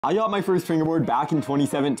I got my first fingerboard back in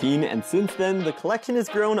 2017, and since then, the collection has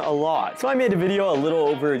grown a lot. So I made a video a little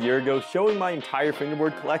over a year ago showing my entire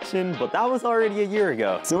fingerboard collection, but that was already a year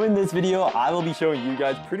ago. So in this video, I will be showing you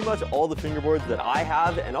guys pretty much all the fingerboards that I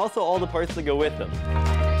have, and also all the parts that go with them.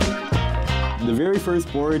 The very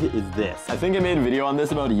first board is this. I think I made a video on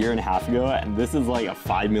this about a year and a half ago, and this is like a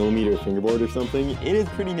 5mm fingerboard or something. It is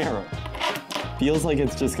pretty narrow. Feels like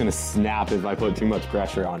it's just gonna snap if I put too much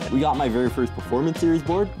pressure on it. We got my very first Performance Series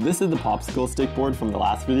board. This is the popsicle stick board from the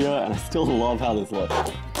last video, and I still love how this looks.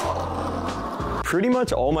 Pretty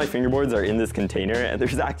much all my fingerboards are in this container, and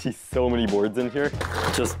there's actually so many boards in here.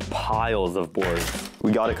 Just piles of boards.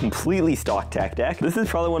 We got a completely stock tech deck. This is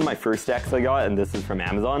probably one of my first decks I got, and this is from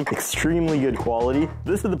Amazon. Extremely good quality.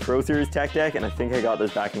 This is the Pro Series tech deck, and I think I got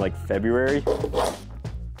this back in like February.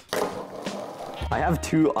 I have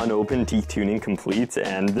two unopened teeth tuning completes,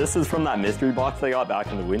 and this is from that mystery box I got back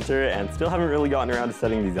in the winter, and still haven't really gotten around to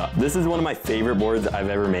setting these up. This is one of my favorite boards I've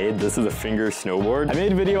ever made. This is a finger snowboard. I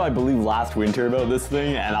made a video, I believe, last winter about this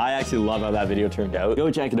thing, and I actually love how that video turned out.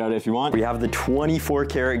 Go check it out if you want. We have the 24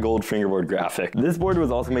 karat gold fingerboard graphic. This board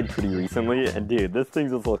was also made pretty recently, and dude, this thing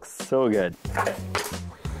just looks so good.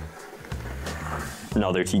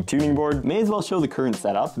 Another teeth tuning board. May as well show the current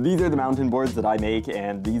setup. These are the mountain boards that I make,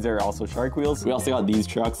 and these are also shark wheels. We also got these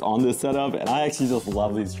trucks on this setup, and I actually just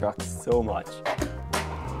love these trucks so much.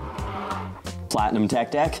 Platinum tech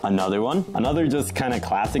deck, another one. Another just kind of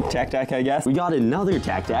classic tech deck, I guess. We got another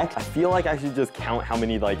tech deck. I feel like I should just count how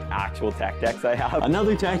many like actual tech decks I have.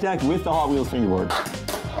 Another tech deck with the Hot Wheels fingerboard.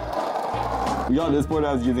 We got this board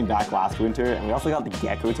I was using back last winter, and we also got the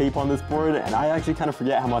gecko tape on this board, and I actually kind of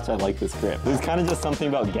forget how much I like this grip. There's kind of just something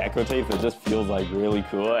about gecko tape that just feels like really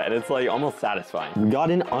cool, and it's like almost satisfying. We got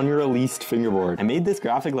an unreleased fingerboard. I made this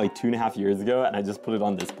graphic like 2.5 years ago, and I just put it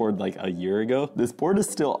on this board like a year ago. This board is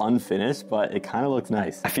still unfinished, but it kind of looks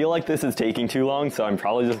nice. I feel like this is taking too long, so I'm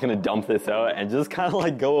probably just gonna dump this out and just kind of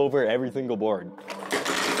like go over every single board.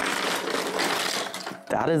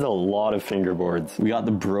 That is a lot of fingerboards. We got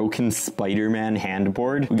the broken Spider-Man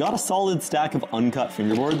handboard. We got a solid stack of uncut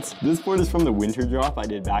fingerboards. This board is from the winter drop I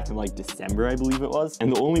did back in like December, I believe it was.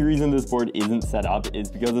 And the only reason this board isn't set up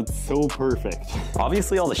is because it's so perfect.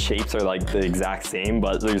 Obviously all the shapes are like the exact same,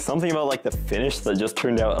 but there's something about like the finish that just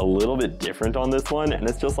turned out a little bit different on this one, and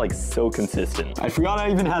it's just like so consistent. I forgot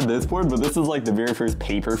I even had this board, but this is like the very first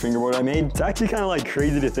paper fingerboard I made. It's actually kind of like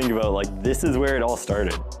crazy to think about, like this is where it all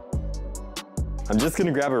started. I'm just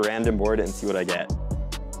gonna grab a random board and see what I get.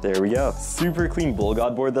 There we go. Super clean Bull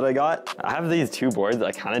God board that I got. I have these two boards.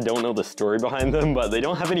 I kind of don't know the story behind them, but they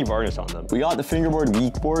don't have any varnish on them. We got the Fingerboard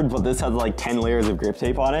Weak board, but this has like 10 layers of grip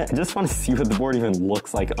tape on it. I just want to see what the board even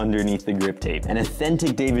looks like underneath the grip tape. An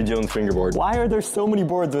authentic David Jones fingerboard. Why are there so many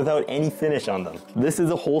boards without any finish on them? This is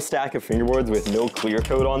a whole stack of fingerboards with no clear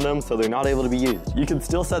coat on them, so they're not able to be used. You can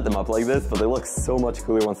still set them up like this, but they look so much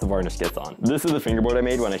cooler once the varnish gets on. This is the fingerboard I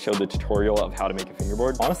made when I showed the tutorial of how to make a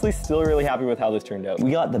fingerboard. Honestly, still really happy with how this turned out. We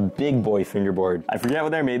got the big boy fingerboard. I forget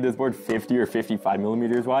whether I made this board 50 or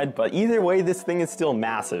 55mm wide, but either way, this thing is still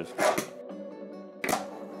massive.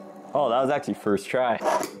 Oh, that was actually first try.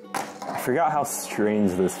 I forgot how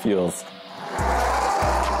strange this feels.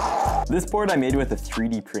 This board I made with a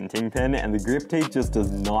 3D printing pen, and the grip tape just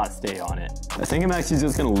does not stay on it. I think I'm actually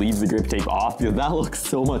just gonna leave the grip tape off because that looks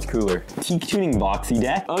so much cooler. Teak tuning boxy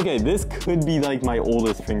deck. Okay, this could be like my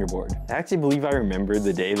oldest fingerboard. I actually believe I remember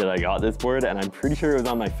the day that I got this board, and I'm pretty sure it was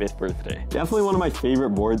on my 5th birthday. Definitely one of my favorite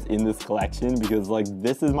boards in this collection because like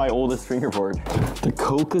this is my oldest fingerboard. The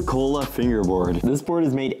Coca-Cola fingerboard. This board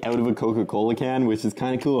is made out of a Coca-Cola can, which is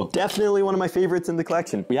kind of cool. Definitely one of my favorites in the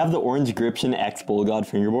collection. We have the orange Gripsion X Bull God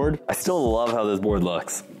fingerboard. I still love how this board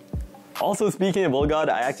looks. Also, speaking of Bull God,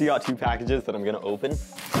 I actually got 2 packages that I'm gonna open.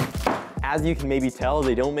 As you can maybe tell,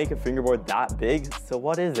 they don't make a fingerboard that big, so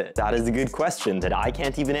what is it? That is a good question that I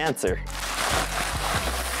can't even answer.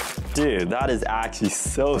 Dude, that is actually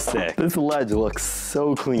so sick. This ledge looks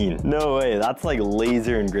so clean. No way, that's like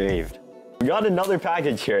laser engraved. We got another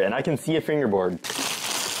package here, and I can see a fingerboard.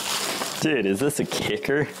 Dude, is this a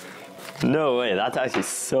kicker? No way, that's actually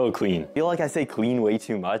so clean. I feel like I say clean way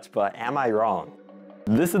too much, but am I wrong?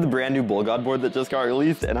 This is the brand new Bull God board that just got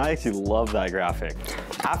released, and I actually love that graphic.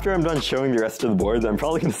 After I'm done showing the rest of the boards, I'm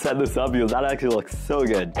probably gonna set this up because that actually looks so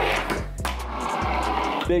good.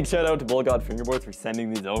 Big shout out to BullGod Fingerboards for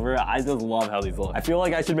sending these over. I just love how these look. I feel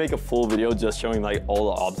like I should make a full video just showing like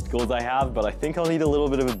all the obstacles I have, but I think I'll need a little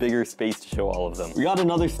bit of a bigger space to show all of them. We got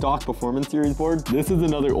another stock Performance Series board. This is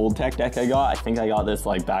another old tech deck I got. I think I got this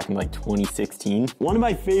like back in like 2016. One of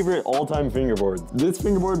my favorite all-time fingerboards. This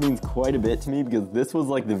fingerboard means quite a bit to me because this was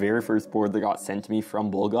like the very first board that got sent to me from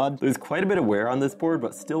BullGod. There's quite a bit of wear on this board,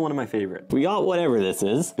 but still one of my favorites. We got whatever this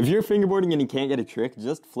is. If you're fingerboarding and you can't get a trick,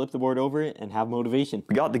 just flip the board over it and have motivation.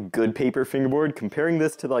 We got the good paper fingerboard. Comparing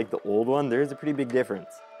this to like the old one, there's a pretty big difference.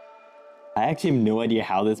 I actually have no idea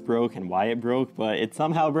how this broke and why it broke, but it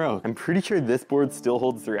somehow broke. I'm pretty sure this board still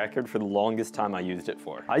holds the record for the longest time I used it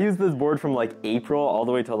for. I used this board from like April all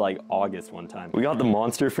the way to like August one time. We got the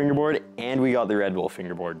Monster fingerboard and we got the Red Bull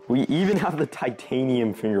fingerboard. We even have the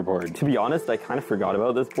titanium fingerboard. To be honest, I kind of forgot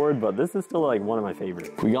about this board, but this is still like one of my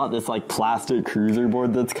favorites. We got this like plastic cruiser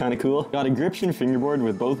board that's kind of cool. Got a Gripsion fingerboard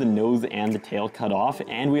with both the nose and the tail cut off,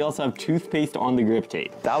 and we also have toothpaste on the grip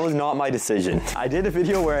tape. That was not my decision. I did a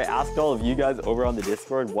video where I asked all of you guys over on the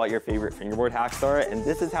Discord what your favorite fingerboard hacks are, and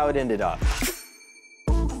this is how it ended up.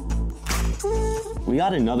 We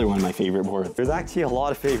got another one of my favorite boards. There's actually a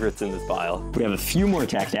lot of favorites in this pile. We have a few more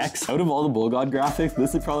tech decks. Out of all the BullGod graphics,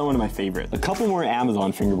 this is probably one of my favorites. A couple more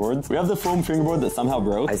Amazon fingerboards. We have the foam fingerboard that somehow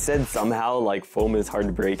broke. I said somehow, like foam is hard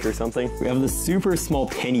to break or something. We have the super small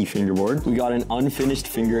penny fingerboard. We got an unfinished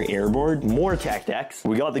finger airboard. More tech decks.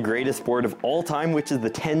 We got the greatest board of all time, which is the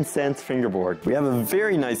 10 cents fingerboard. We have a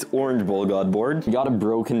very nice orange BullGod board. We got a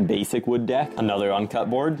broken basic wood deck. Another uncut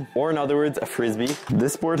board. Or in other words, a frisbee.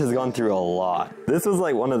 This board has gone through a lot. This was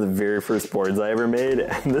like one of the very first boards I ever made,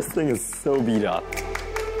 and this thing is so beat up.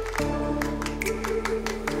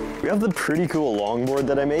 We have the pretty cool longboard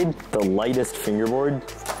that I made, the lightest fingerboard.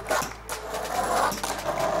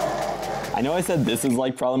 I know I said this is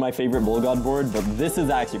like probably my favorite BullGod board, but this is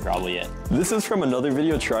actually probably it. This is from another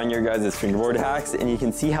video trying your guys' fingerboard hacks, and you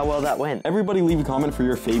can see how well that went. Everybody leave a comment for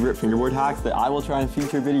your favorite fingerboard hacks that I will try and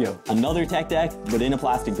feature a video. Another tech deck, but in a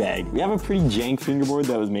plastic bag. We have a pretty jank fingerboard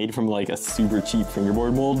that was made from like a super cheap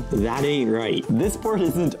fingerboard mold. That ain't right. This board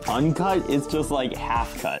isn't uncut, it's just like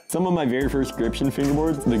half cut. Some of my very first Gripsion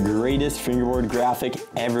fingerboards, the greatest fingerboard graphic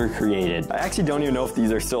ever created. I actually don't even know if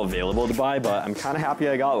these are still available to buy, but I'm kind of happy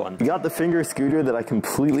I got one. We got the finger scooter that I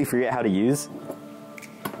completely forget how to use.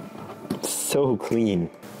 So clean.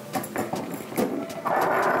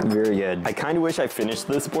 Very good. I kind of wish I finished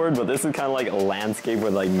this board, but this is kind of like a landscape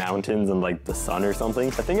with like mountains and like the sun or something.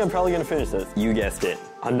 I think I'm probably gonna finish this. You guessed it.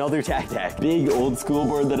 Another tac tac. Big old school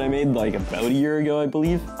board that I made like about a year ago, I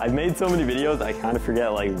believe. I've made so many videos, I kind of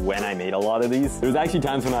forget like when I made a lot of these. There's actually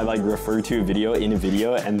times when I like refer to a video in a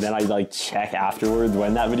video and then I like check afterwards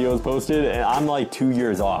when that video was posted, and I'm like 2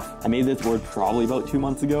 years off. I made this board probably about 2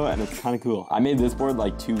 months ago, and it's kind of cool. I made this board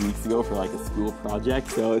like 2 weeks ago for like a school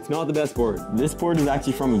project, so it's not the best board. This board is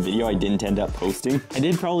actually from a video I didn't end up posting. I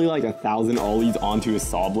did probably like 1,000 ollies onto a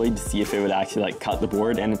saw blade to see if it would actually like cut the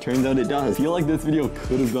board, and it turns out it does. I feel like this video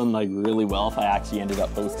could have done like really well if I actually ended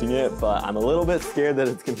up posting it, but I'm a little bit scared that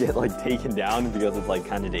it's gonna get like taken down because it's like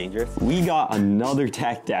kind of dangerous. We got another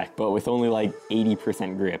tech deck, but with only like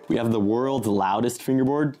 80% grip. We have the world's loudest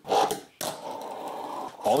fingerboard.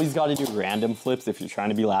 Always got to do random flips if you're trying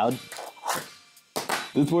to be loud.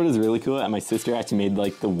 This board is really cool, and my sister actually made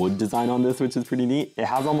like the wood design on this, which is pretty neat. It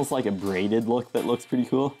has almost like a braided look that looks pretty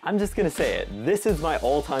cool. I'm just gonna say it, this is my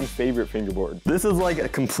all-time favorite fingerboard. This is like a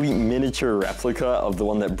complete miniature replica of the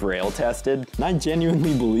one that Braille tested, and I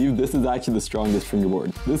genuinely believe this is actually the strongest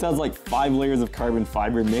fingerboard. This has like 5 layers of carbon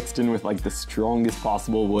fiber mixed in with like the strongest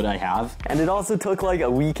possible wood I have, and it also took like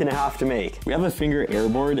a week and a half to make. We have a finger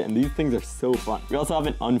airboard, and these things are so fun. We also have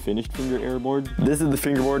an unfinished finger airboard. This is the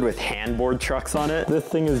fingerboard with handboard trucks on it. This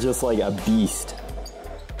thing is just like a beast.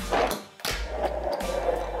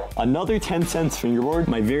 Another 10 cents fingerboard,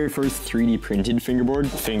 my very first 3D printed fingerboard,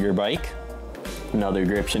 finger bike. Another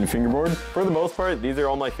Gripsion fingerboard. For the most part, these are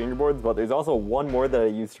all my fingerboards, but there's also one more that I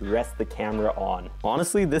use to rest the camera on.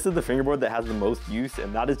 Honestly, this is the fingerboard that has the most use,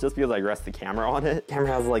 and that is just because I rest the camera on it. The camera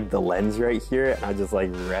has like the lens right here, and I just like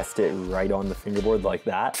rest it right on the fingerboard like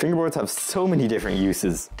that. Fingerboards have so many different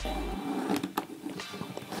uses.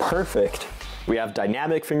 Perfect. We have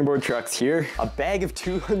dynamic fingerboard trucks here, a bag of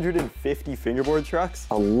 250 fingerboard trucks,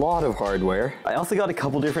 a lot of hardware. I also got a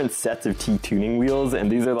couple different sets of T-tuning wheels, and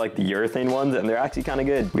these are like the urethane ones, and they're actually kind of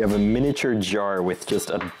good. We have a miniature jar with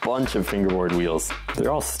just a bunch of fingerboard wheels.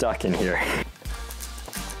 They're all stuck in here.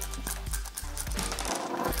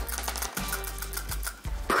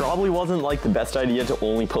 Probably wasn't like the best idea to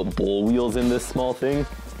only put bull wheels in this small thing.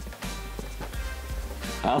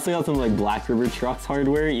 I also got some like Black River trucks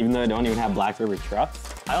hardware, even though I don't even have Black River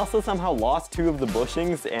trucks. I also somehow lost 2 of the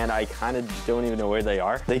bushings, and I kind of don't even know where they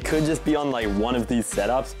are. They could just be on like one of these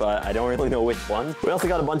setups, but I don't really know which one. We also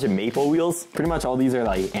got a bunch of maple wheels. Pretty much all these are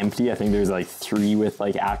like empty. I think there's like 3 with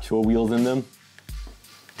like actual wheels in them.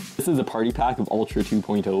 This is a party pack of Ultra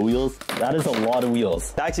 2.0 wheels. That is a lot of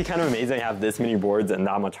wheels. It's actually kind of amazing I have this many boards and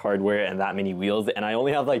that much hardware and that many wheels, and I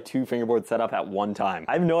only have like 2 fingerboards set up at one time.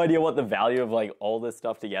 I have no idea what the value of like all this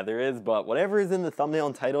stuff together is, but whatever is in the thumbnail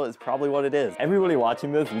and title is probably what it is. Everybody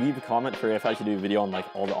watching this, leave a comment for if I should do a video on like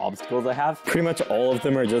all the obstacles I have. Pretty much all of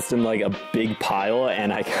them are just in like a big pile,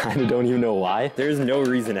 and I kind of don't even know why. There's no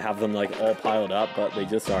reason to have them like all piled up, but they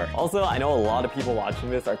just are. Also, I know a lot of people watching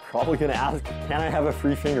this are probably gonna ask, can I have a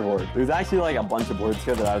free fingerboard? There's actually like a bunch of boards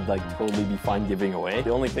here that I would like totally be fine giving away. The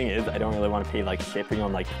only thing is I don't really want to pay like shipping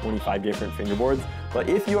on like 25 different fingerboards. But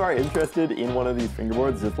if you are interested in one of these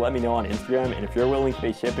fingerboards, just let me know on Instagram, and if you're willing to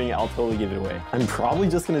pay shipping, I'll totally give it away. I'm probably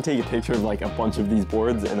just gonna take a picture of like a bunch of these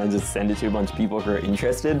boards and then just send it to a bunch of people who are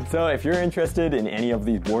interested. So if you're interested in any of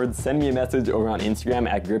these boards, send me a message over on Instagram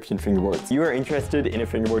at Gripsion Fingerboards. If you are interested in a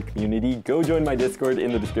fingerboard community, go join my Discord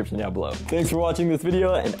in the description down below. Thanks for watching this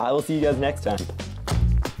video, and I will see you guys next time.